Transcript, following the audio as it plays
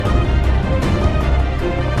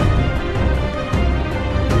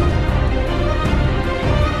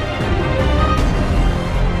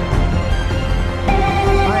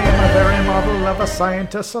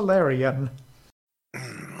scientist Salarian.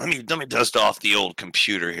 Let me dust off the old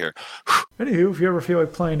computer here. Anywho, if you ever feel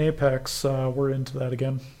like playing Apex, we're into that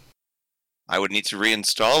again. I would need to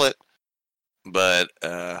reinstall it, but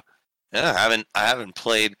yeah, I haven't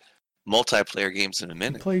played multiplayer games in a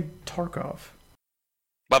minute. You played Tarkov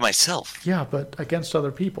by myself. Yeah, but against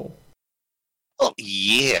other people. Well,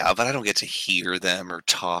 yeah, but I don't get to hear them or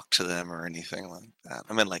talk to them or anything like that.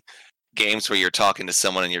 I mean, like games where you're talking to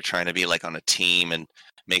someone and you're trying to be like on a team and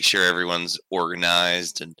make sure everyone's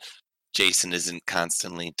organized and Jason isn't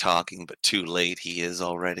constantly talking, but too late he is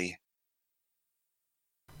already.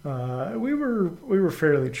 We were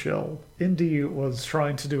fairly chill. Indy was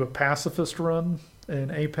trying to do a pacifist run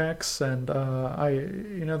in Apex, and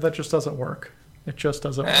that just doesn't work. It just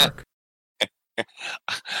doesn't work.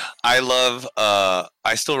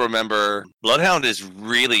 I still remember Bloodhound is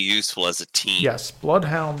really useful as a team. Yes,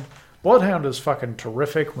 Bloodhound is fucking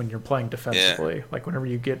terrific when you're playing defensively. Yeah. Like whenever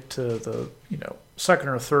you get to the, second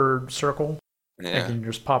or third circle, and you can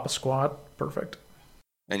just pop a squad, perfect.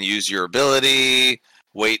 And use your ability,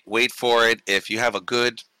 wait for it. If you have a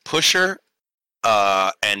good pusher,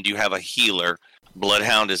 and you have a healer,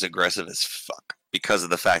 Bloodhound is aggressive as fuck because of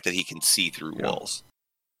the fact that he can see through walls.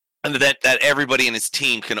 And that everybody in his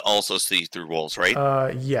team can also see through walls,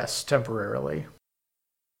 right? Yes, temporarily.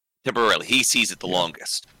 Temporarily. He sees it the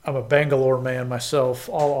longest. I'm a Bangalore man myself.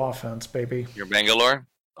 All offense, baby. You're Bangalore?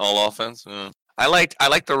 All offense? I like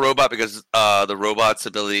the robot because the robot's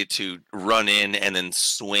ability to run in and then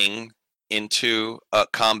swing into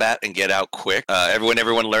combat and get out quick.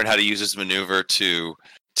 Everyone learned how to use this maneuver to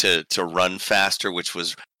run faster, which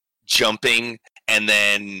was jumping and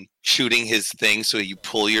then shooting his thing so you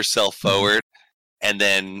pull yourself forward. And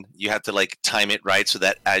then you have to time it right so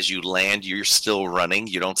that as you land, you're still running.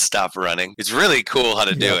 You don't stop running. It's really cool how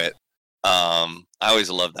to do it. I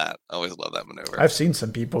always love that. I always love that maneuver. I've seen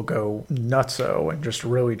some people go nutso and just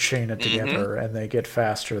really chain it together, and they get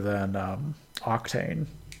faster than Octane.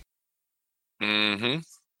 Mm-hmm.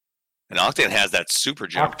 And Octane has that super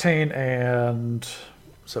jump. Octane and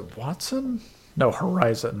is it Watson? No,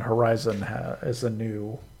 Horizon. Horizon is a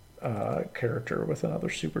new character with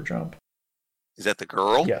another super jump. Is that the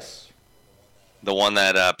girl? Yes. The one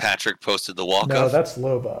that Patrick posted the walk of? No, that's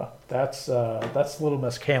Loba. That's Little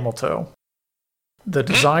Miss Camel Toe. The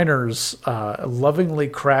designers lovingly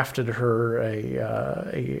crafted her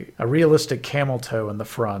a realistic camel toe in the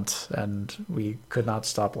front, and we could not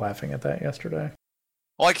stop laughing at that yesterday.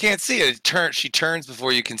 Well, I can't see it. She turns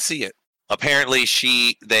before you can see it. Apparently,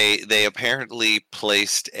 they apparently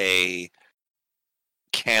placed a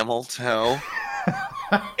camel toe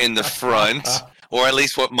in the front, or at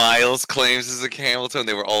least what Miles claims is a camel toe, and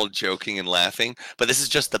they were all joking and laughing. But this is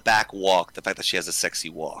just the back walk, the fact that she has a sexy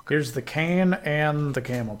walk. Here's the cane and the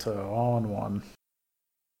camel toe all in one.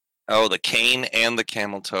 Oh, the cane and the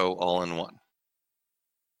camel toe all in one.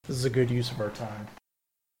 This is a good use of our time.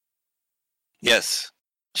 Yes.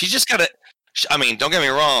 She's just got to... I mean, don't get me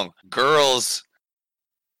wrong. Girls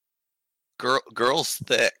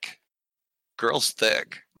thick. Girls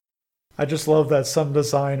thick. I just love that some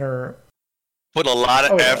designer put a lot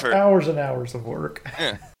of effort, hours and hours of work.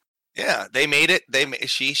 Yeah, they made it.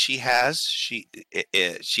 She has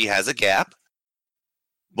a gap,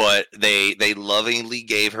 but they lovingly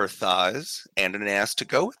gave her thighs and an ass to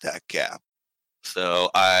go with that gap.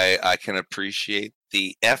 So I can appreciate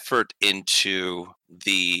the effort into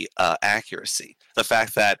the accuracy. The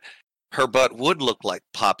fact that her butt would look like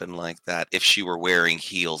popping like that if she were wearing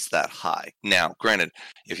heels that high. Now, granted,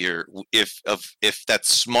 if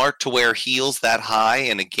that's smart to wear heels that high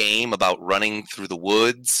in a game about running through the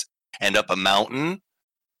woods and up a mountain,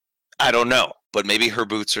 I don't know. But maybe her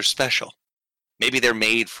boots are special. Maybe they're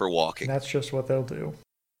made for walking. That's just what they'll do.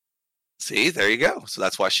 See, there you go. So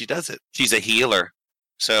that's why she does it. She's a healer.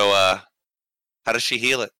 So how does she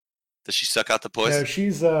heal it? Does she suck out the poison? No,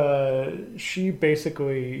 she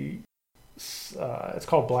basically... it's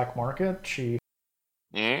called Black Market. She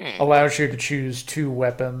allows you to choose 2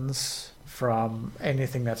 weapons from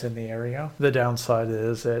anything that's in the area. The downside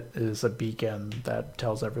is it is a beacon that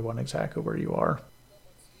tells everyone exactly where you are.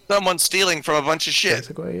 Someone's stealing from a bunch of shit.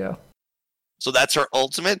 Basically, yeah. So that's her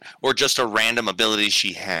ultimate, or just a random ability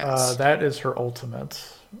she has? That is her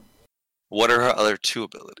ultimate. What are her other 2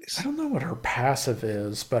 abilities? I don't know what her passive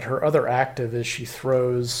is, but her other active is she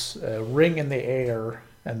throws a ring in the air,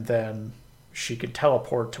 and then she can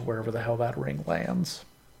teleport to wherever the hell that ring lands.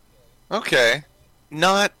 Okay.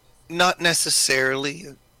 Not necessarily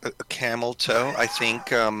a camel toe. I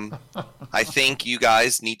think you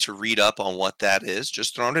guys need to read up on what that is.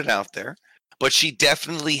 Just throwing it out there. But she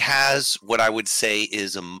definitely has what I would say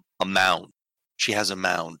is a mound. she has a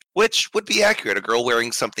mound, which would be accurate. A girl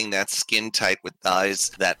wearing something that's skin tight with thighs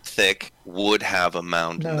that thick would have a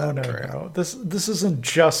mound in that area. No. This isn't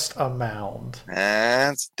just a mound.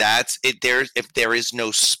 That's it. If there is no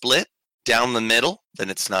split down the middle, then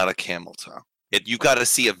it's not a camel toe. You got to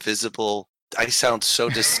see a visible. I sound so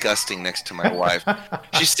disgusting next to my wife.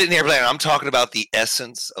 She's sitting here playing. I'm talking about the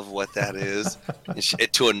essence of what that is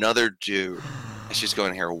to another dude. And she's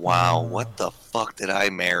going here, wow, what the fuck did I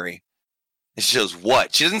marry? And she goes,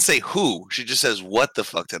 what? She doesn't say who. She just says, what the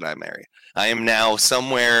fuck did I marry? I am now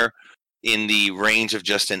somewhere in the range of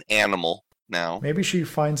just an animal now. Maybe she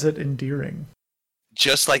finds it endearing.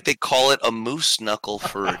 Just like they call it a moose knuckle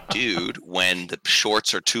for a dude when the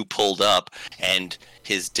shorts are too pulled up and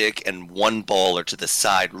his dick and one ball are to the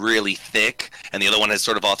side really thick and the other one is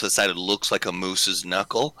sort of off to the side. It looks like a moose's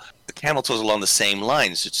knuckle. The camel toe is along the same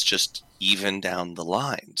lines. It's just even down the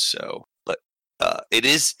line. So, but it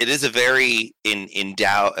is a very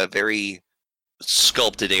a very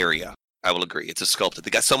sculpted area. I will agree. It's a sculpted.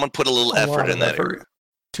 Someone put a little effort in that area.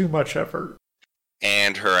 Too much effort.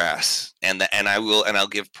 And her ass, and I'll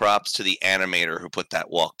give props to the animator who put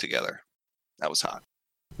that walk together. That was hot.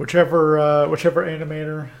 Whichever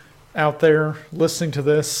animator out there listening to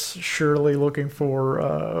this, surely looking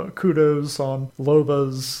for kudos on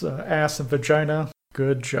Loba's ass and vagina.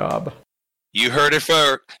 Good job. You heard it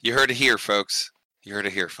here, folks. You heard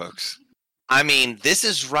it here, folks. I mean, this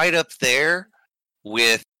is right up there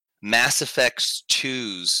with Mass Effect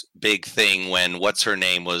 2's big thing when what's her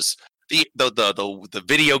name was. The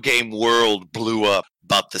video game world blew up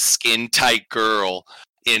about the skin tight girl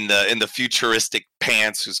in the futuristic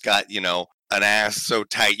pants who's got an ass so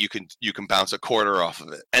tight you can bounce a quarter off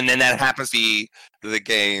of it, and then that happens to be the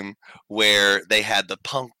game where they had the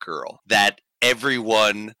punk girl that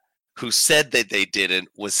everyone who said that they didn't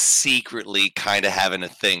was secretly kind of having a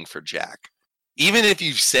thing for Jack. Even if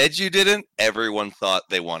you said you didn't, everyone thought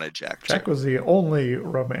they wanted Jack. Jack was the only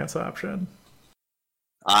romance option.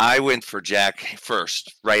 I went for Jack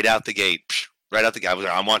first, right out the gate. Right out the gate.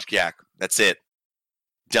 I want Jack. That's it.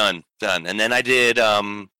 Done. And then I did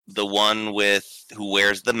the one with who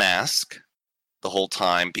wears the mask the whole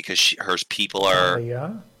time because her people are.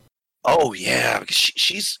 Yeah. Oh yeah, because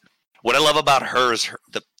she's. What I love about her is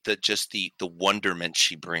the wonderment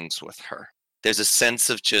she brings with her. There's a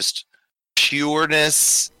sense of just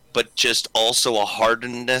pureness, but just also a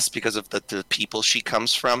hardenedness because of the people she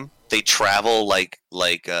comes from. They travel like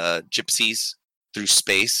gypsies through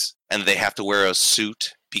space, and they have to wear a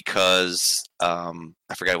suit because I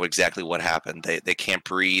forgot exactly what happened. They can't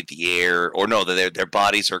breathe the air, or no, their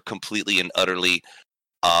bodies are completely and utterly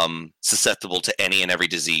susceptible to any and every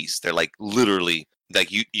disease. They're like literally like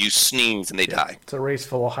you sneeze and they die. It's a race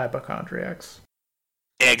full of hypochondriacs.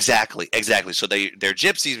 Exactly. So they're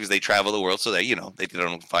gypsies because they travel the world, so they don't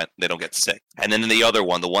get sick. And then the other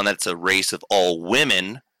one, the one that's a race of all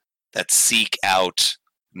women that seek out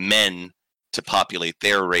men to populate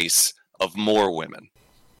their race of more women.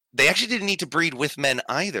 They actually didn't need to breed with men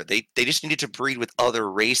either. They just needed to breed with other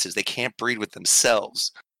races. They can't breed with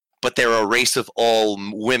themselves. But they're a race of all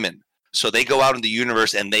women. So they go out in the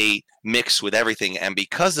universe and they mix with everything. And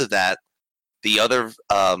because of that,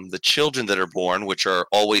 the children that are born, which are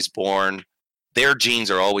always born, their genes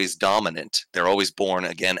are always dominant. They're always born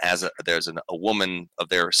again as there's a woman of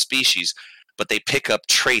their species, but they pick up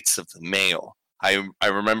traits of the male. I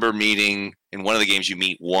remember meeting in one of the games, you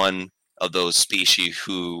meet one of those species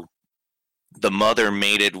who the mother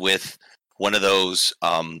mated with one of those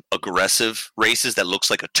aggressive races that looks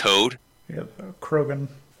like a toad. Yeah, Krogan.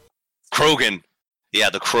 Yeah,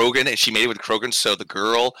 the Krogan, and she mated with Krogan. So the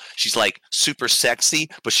girl, she's like super sexy,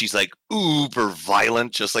 but she's like uber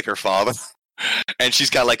violent, just like her father. And she's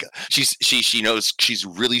got like she knows she's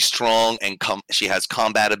really strong and she has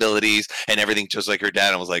combat abilities and everything, just like her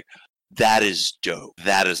dad. I was like, that is dope.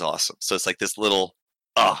 That is awesome. So it's like this little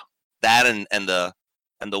that and the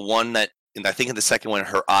one that, and I think in the second one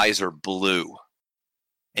her eyes are blue,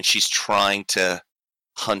 and she's trying to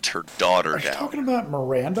hunt her daughter down. Are you talking about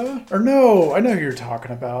Miranda? Or no, I know who you're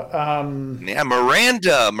talking about. Yeah,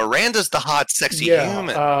 Miranda. Miranda's the hot, sexy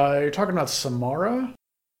human. You're talking about Samara?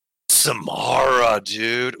 Samara,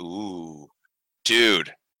 dude. Ooh.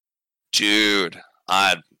 Dude. Give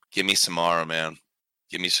me Samara, man.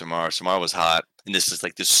 Give me Samara. Samara was hot. And this is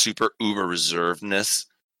like this super uber reservedness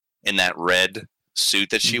in that red suit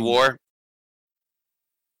that she wore.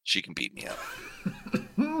 She can beat me up.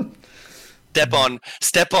 Step on.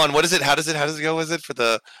 What is it? How does it go? Is it for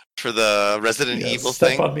the Resident Evil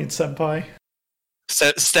thing? Step on me, senpai.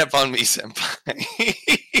 Step on me,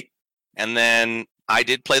 senpai. And then I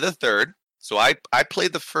did play the third. So I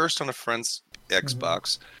played the first on a friend's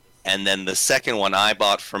Xbox. And then the second one I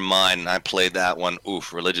bought for mine, and I played that one,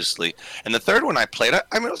 religiously. And the third one I played,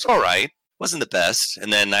 I mean, it was all right. Wasn't the best.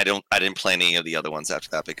 And then I didn't play any of the other ones after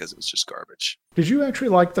that because it was just garbage. Did you actually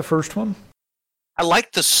like the first one? I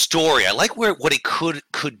liked the story. I like what it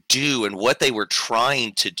could do and what they were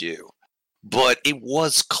trying to do. But it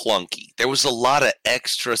was clunky. There was a lot of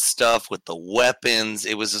extra stuff with the weapons.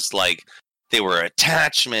 It was just like there were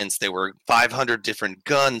attachments. There were 500 different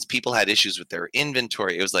guns. People had issues with their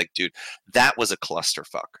inventory. It was like, dude, that was a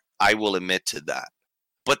clusterfuck. I will admit to that.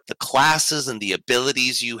 But the classes and the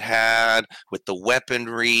abilities you had with the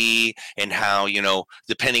weaponry and how,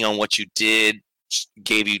 depending on what you did,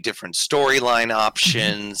 gave you different storyline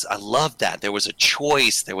options. I loved that. There was a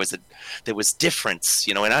choice. There was difference,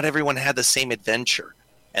 and not everyone had the same adventure.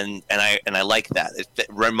 And I like that. It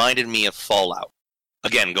reminded me of Fallout.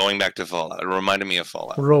 Again, going back to Fallout, it reminded me of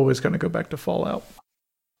Fallout. We're always going to go back to Fallout.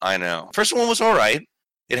 I know. First one was all right.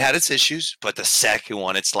 It had its issues, but the second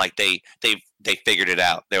one, it's like they figured it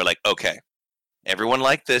out. They were like, okay, everyone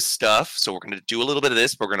liked this stuff, so we're going to do a little bit of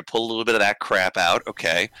this, but we're going to pull a little bit of that crap out.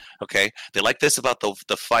 Okay. They like this about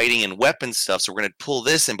the fighting and weapon stuff, so we're going to pull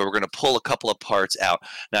this in, but we're going to pull a couple of parts out.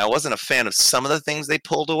 Now, I wasn't a fan of some of the things they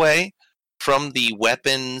pulled away from the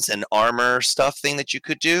weapons and armor stuff thing that you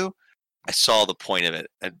could do. I saw the point of it.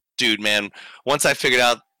 Dude, man, once I figured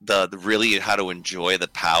out the really how to enjoy the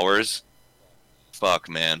powers, fuck,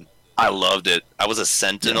 man, I loved it. I was a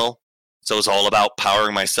sentinel. So it's all about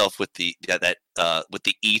powering myself with the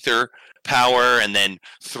ether power, and then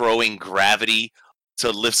throwing gravity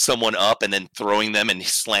to lift someone up, and then throwing them and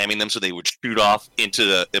slamming them so they would shoot off into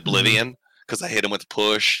the oblivion because I hit them with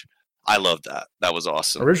push. I loved that. That was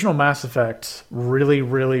awesome. Original Mass Effect really,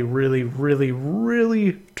 really, really, really,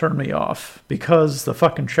 really turned me off because the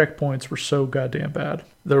fucking checkpoints were so goddamn bad.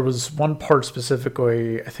 There was one part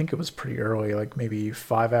specifically, I think it was pretty early, like maybe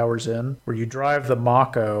 5 hours in, where you drive the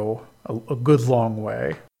Mako a good long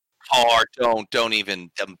way. Oh, don't even.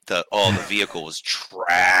 The vehicle was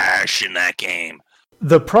trash in that game.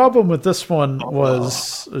 The problem with this one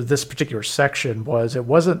was, this particular section was, it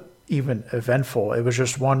wasn't even eventful. It was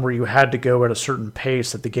just one where you had to go at a certain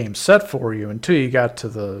pace that the game set for you until you got to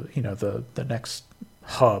the next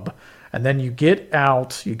hub. And then you get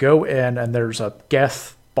out, you go in, and there's a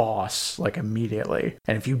Geth boss like immediately.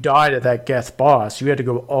 And if you died at that Geth boss, you had to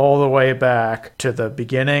go all the way back to the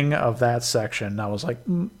beginning of that section. And I was like,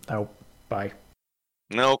 no, bye.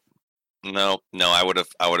 Nope. I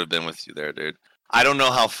would have been with you there, dude. I don't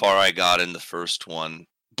know how far I got in the first one,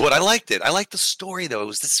 but I liked it. I liked the story, though. It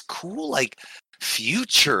was this cool, like,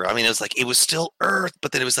 future. I mean, it was still Earth,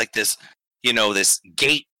 but then it was like this, this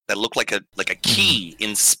gate that looked like a key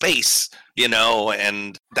in space,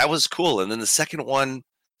 and that was cool. And then the second one,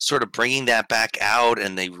 sort of bringing that back out,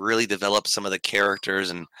 and they really developed some of the characters.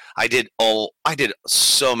 And I did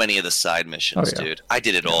so many of the side missions, dude. I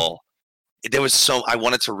did it all. There was I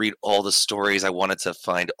wanted to read all the stories. I wanted to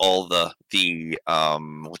find all the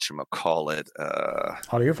whatchamacallit,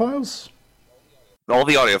 audio files? All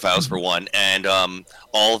the audio files for one, and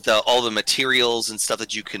all the materials and stuff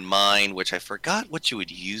that you can mine, which I forgot what you would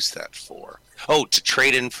use that for. Oh, to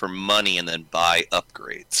trade in for money and then buy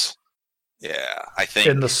upgrades. Yeah, I think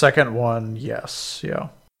in the second one, yes, yeah.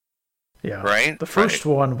 Right. The first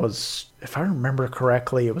one was, if I remember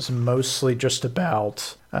correctly, it was mostly just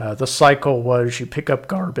about the cycle was you pick up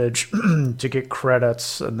garbage to get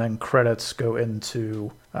credits, and then credits go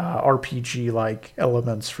into RPG-like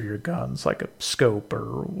elements for your guns, like a scope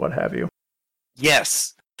or what have you.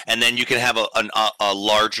 Yes, and then you can have a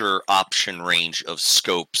larger option range of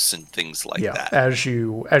scopes and things like that as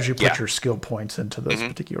you put your skill points into those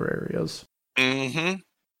particular areas.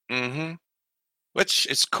 Which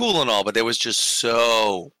is cool and all, but there was just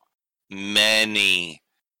so many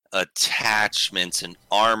attachments and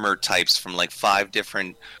armor types from like 5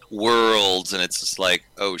 different worlds, and it's just like,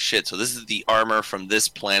 oh shit, so this is the armor from this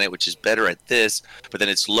planet, which is better at this, but then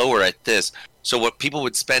it's lower at this. So what people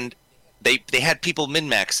would spend, they had people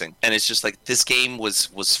min-maxing, and it's just like, this game was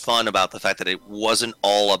fun about the fact that it wasn't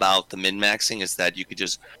all about the min-maxing, is that you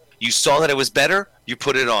saw that it was better, you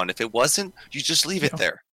put it on. If it wasn't, you just leave it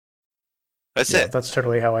there. That's it. That's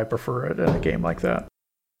totally how I prefer it in a game like that.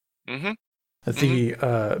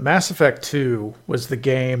 The Mass Effect 2 was the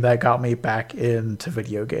game that got me back into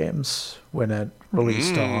video games when it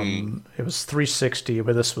released on, it was 360,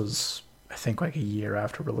 but this was, I think, like a year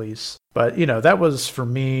after release. But, that was for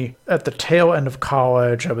me at the tail end of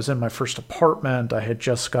college. I was in my first apartment. I had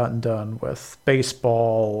just gotten done with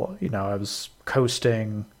baseball. I was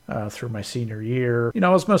coasting through my senior year. I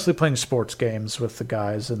was mostly playing sports games with the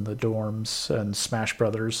guys in the dorms and Smash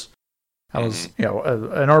Brothers. I was,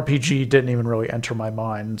 an RPG didn't even really enter my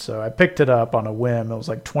mind, so I picked it up on a whim. It was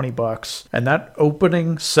like $20, and that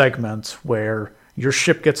opening segment where your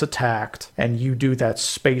ship gets attacked and you do that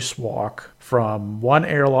spacewalk from one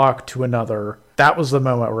airlock to another, that was the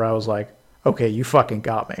moment where I was like, okay, you fucking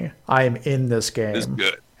got me. I am in this game. This is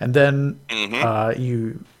good. And then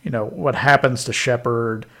what happens to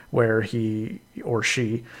Shepard, where he or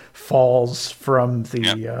she falls from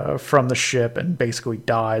the ship and basically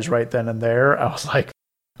dies right then and there. I was like,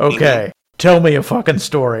 okay, tell me a fucking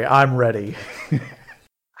story. I'm ready.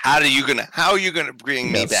 How are you gonna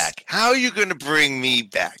bring me back? How are you gonna bring me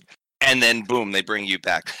back? And then boom, they bring you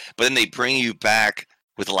back. But then they bring you back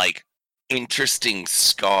with like interesting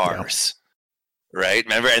scars. Right?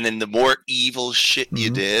 Remember? And then the more evil shit you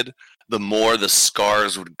did, the more the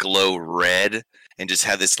scars would glow red and just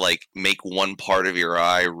have this like make one part of your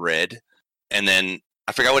eye red. And then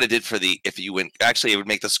I forgot what it did for it would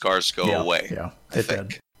make the scars go away. Yeah, it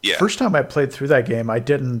did. Yeah. First time I played through that game,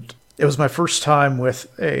 it was my first time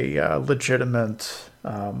with a legitimate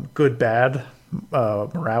good-bad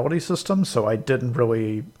morality system, so I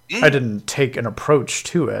didn't take an approach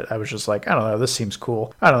to it. I was just like, I don't know, this seems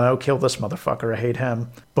cool. I don't know, kill this motherfucker, I hate him.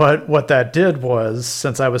 But what that did was,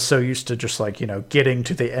 since I was so used to just like, getting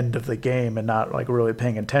to the end of the game and not like really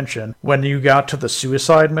paying attention, when you got to the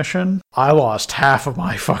suicide mission, I lost half of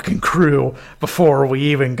my fucking crew before we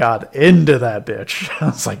even got into that bitch. I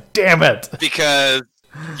was like, damn it. Because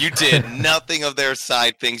you did nothing of their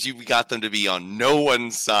side things. You got them to be on no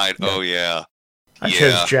one's side. Yeah. Oh, yeah. I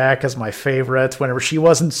chose Jack as my favorite whenever she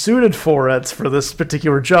wasn't suited for this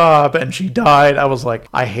particular job, and she died. I was like,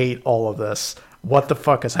 I hate all of this. What the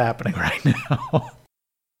fuck is happening right now?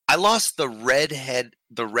 I lost the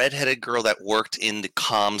redheaded girl that worked in the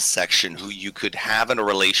comms section who you could have a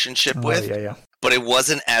relationship with, but it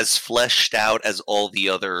wasn't as fleshed out as all the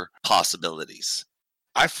other possibilities.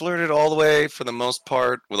 I flirted all the way, for the most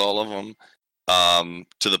part, with all of them.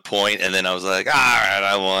 To the point, and then I was like, all right,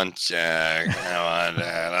 I want Jack.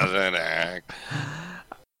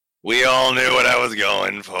 We all knew what I was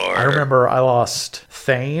going for. I remember I lost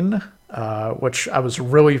Thane, which I was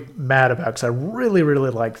really mad about because I really,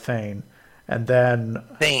 really like Thane. And then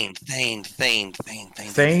Thane's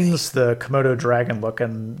the Komodo dragon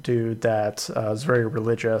looking dude that is very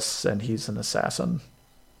religious, and he's an assassin.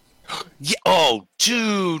 Yeah. Oh,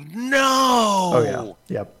 dude, no. Oh yeah.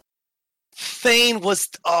 Yep. Thane was...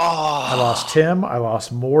 I lost him, I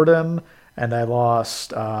lost Morden, and I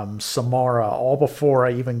lost Samara, all before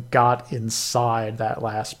I even got inside that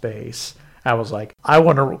last base. I was like, I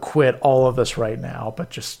want to quit all of this right now, but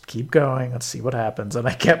just keep going, let's see what happens. And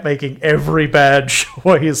I kept making every bad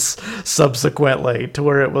choice subsequently, to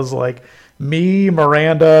where it was like, me,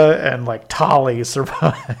 Miranda, and like Tali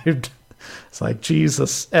survived. It's like,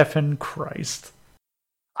 Jesus effing Christ.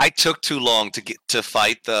 I took too long to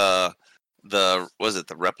fight the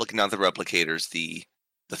replicators, the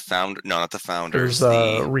founder, no, not the founders,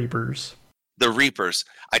 the Reapers. The Reapers.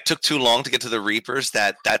 I took too long to get to the Reapers.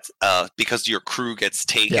 That's because your crew gets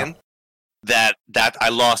taken. Yeah. That I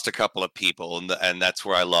lost a couple of people, and that's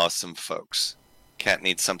where I lost some folks. Cat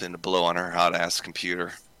needs something to blow on her hot ass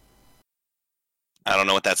computer. I don't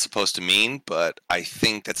know what that's supposed to mean, but I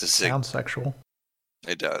think that's a sounds sexual.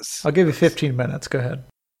 It does. I'll give you 15 minutes. Go ahead.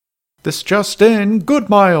 This just in, Good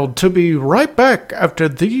Mild to be right back after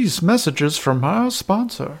these messages from our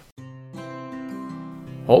sponsor.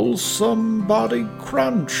 Wholesome Body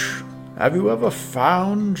Crunch. Have you ever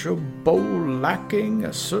found your bowl lacking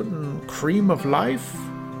a certain cream of life?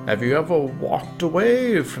 Have you ever walked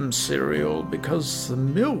away from cereal because the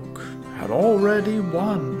milk had already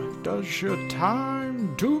won? Does your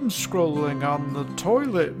time doom scrolling on the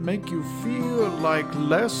toilet make you feel like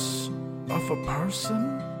less of a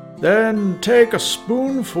person? Then take a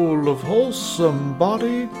spoonful of Wholesome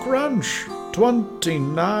Body Crunch.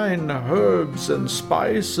 29 herbs and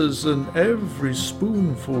spices in every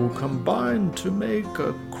spoonful combine to make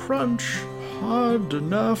a crunch hard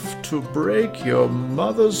enough to break your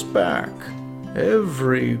mother's back.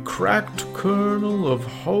 Every cracked kernel of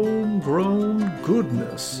homegrown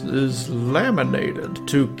goodness is laminated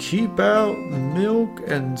to keep out milk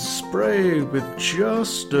and spray with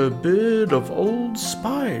just a bit of Old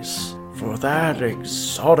Spice for that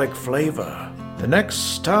exotic flavor. The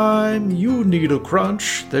next time you need a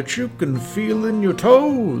crunch that you can feel in your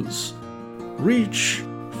toes, reach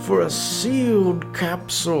for a sealed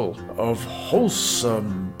capsule of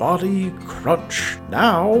Wholesome Body Crunch,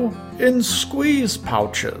 now in squeeze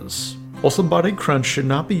pouches. Wholesome Body Crunch should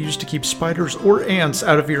not be used to keep spiders or ants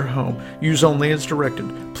out of your home. Use only as directed.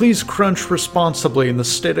 Please crunch responsibly in the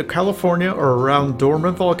state of California or around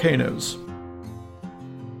dormant volcanoes.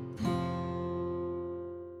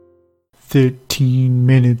 13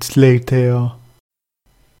 minutes later.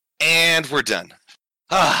 And we're done.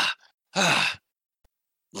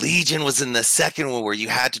 Legion was in the second one where you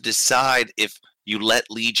had to decide if you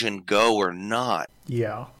let Legion go or not.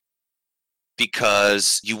 Yeah.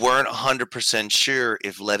 Because you weren't 100% sure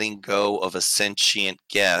if letting go of a sentient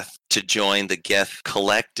Geth to join the Geth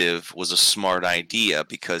collective was a smart idea,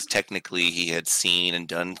 because technically he had seen and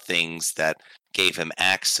done things that gave him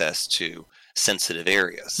access to sensitive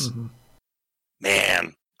areas. Mm-hmm.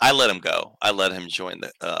 Man, I let him go. I let him join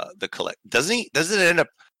the collect. Doesn't he? Does it end up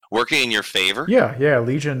working in your favor? Yeah.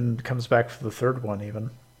 Legion comes back for the third one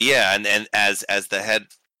even. Yeah, and as the head.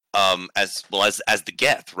 As well as the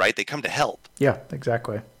Geth, right? They come to help. Yeah,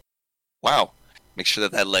 exactly. Wow. Make sure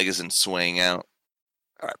that leg isn't swaying out.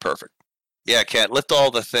 All right, perfect. Yeah, Cat, lift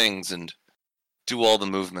all the things and do all the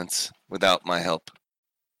movements without my help.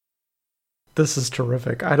 This is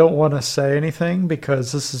terrific. I don't want to say anything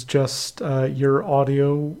because this is just your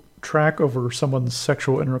audio track over someone's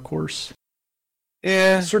sexual intercourse.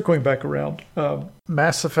 Yeah. Circling back around.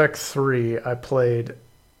 Mass Effect 3, I played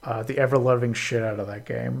the ever-loving shit out of that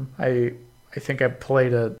game. I think I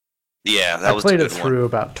played it. Yeah, that was I played it through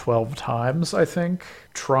about 12 times, I think,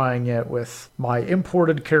 trying it with my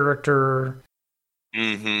imported character.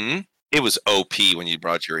 Mm-hmm. It was OP when you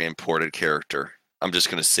brought your imported character. I'm just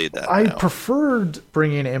going to say that I now. preferred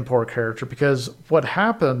bringing an import character because what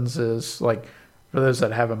happens is, like, for those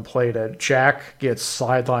that haven't played it, Jack gets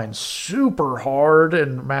sidelined super hard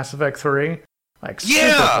in Mass Effect 3. Like,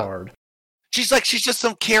 super hard. She's just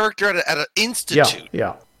some character at an institute.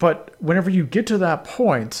 Yeah. But whenever you get to that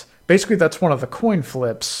point, basically that's one of the coin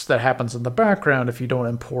flips that happens in the background if you don't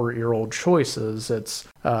import your old choices. It's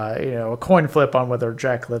a coin flip on whether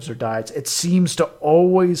Jack lives or dies. It seems to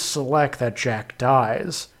always select that Jack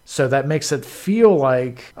dies. So that makes it feel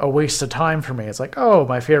like a waste of time for me. It's like, oh,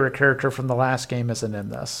 my favorite character from the last game isn't in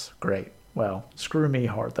this. Great. Well, screw me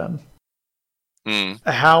hard then.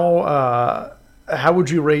 How would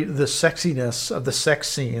you rate the sexiness of the sex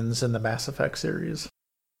scenes in the Mass Effect series?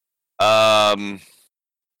 I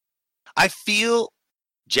feel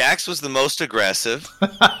Jax was the most aggressive.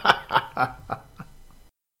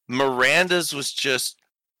 Miranda's was just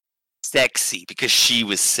sexy because she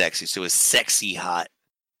was sexy, so it was sexy hot.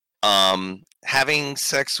 Having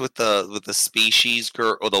sex with the species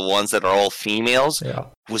girl or the ones that are all females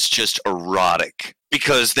was just erotic.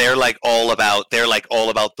 Because they're all about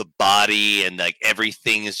the body, and like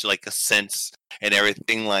everything is like a sense and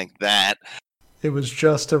everything like that. It was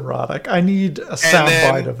just erotic. I need a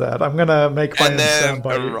soundbite of that. I'm gonna make my own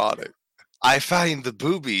soundbite. Erotic. I find the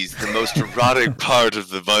boobies the most erotic part of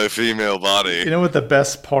the female body. You know what the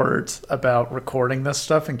best part about recording this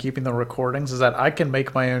stuff and keeping the recordings is that I can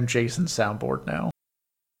make my own Jason soundboard now.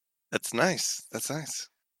 That's nice. That's nice.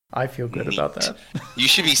 I feel good about that. You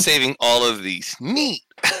should be saving all of these. Neat.